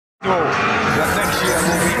go that next year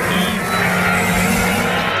will be even.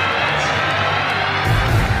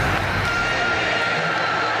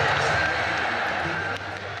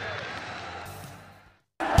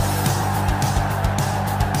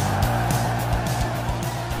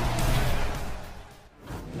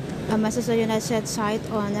 Manchester United set sight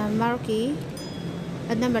on a marquee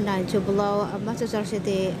at number 9 to blow Manchester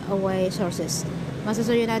City away sources.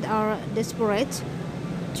 Manchester United are desperate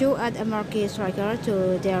to add a marquee striker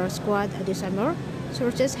to their squad this summer,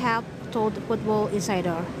 sources have told Football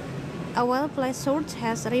Insider. A well-placed source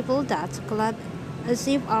has revealed that club as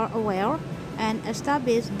if are aware and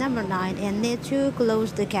established number 9 and need to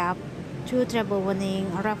close the gap to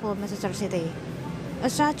treble-winning rival Manchester City.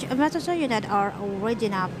 As such, Manchester United are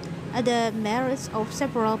weighing up the merits of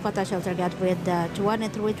several potential targets with the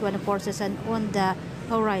 23-24 season on the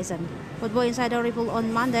horizon. Football Insider revealed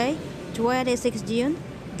on Monday, 26 June,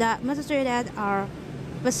 that Manchester United are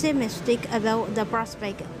pessimistic about the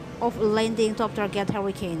prospect of landing top target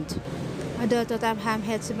Harry Kane. The Tottenham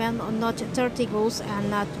headsman notched 30 goals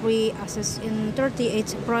and 3 assists in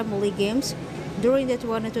 38 Premier League games during the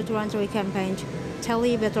 22-23 campaign,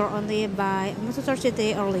 tally better only by Manchester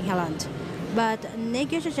City Erling Haaland. But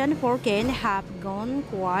negotiations for Kane have gone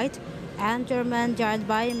quiet, and German giant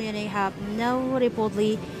Bayern Munich have now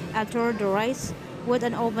reportedly entered the race with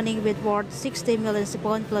an opening bid worth £60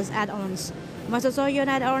 million plus add-ons. Manchester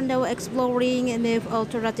United are now exploring move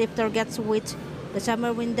alternative targets with the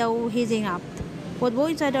summer window heating up. Football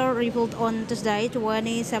Insider revealed on Tuesday,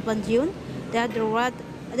 27 June, that the Red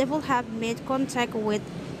Devils have made contact with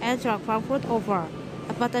Eintracht Frankfurt over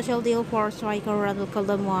a potential deal for striker Randal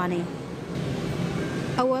Colomwani.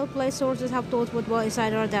 A well-placed sources have told Football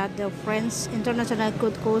Insider that the French international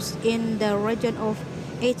could cost in the region of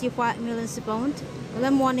 £85 million.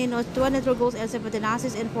 Colomwani noted 23 goals and 17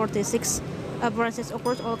 assists in 46 appearances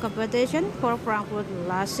across all competitions for Frankfurt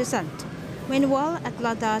last season. Meanwhile,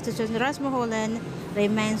 Atlanta season Rasmus Holland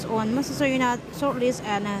remains on Manchester United shortlist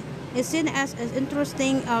and is seen as an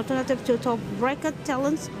interesting alternative to top-bracket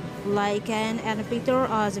talents like Kane and Victor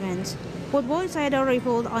Osimhen. Football Insider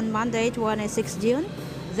revealed on Monday, 26 June,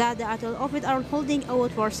 that the Athletics of it are holding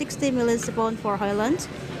out for £60 million for Holland.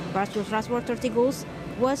 Marcus Rashford, 30 goals,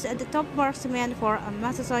 was the top marksman for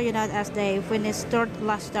Manchester United as they finished third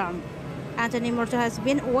last term. Anthony Martial has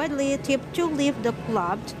been widely tipped to leave the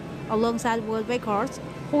club alongside Will Bakers,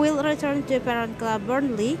 who will return to parent club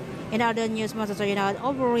Burnley. In other news, Manchester United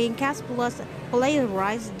offering cash plus player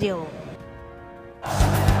rights deal.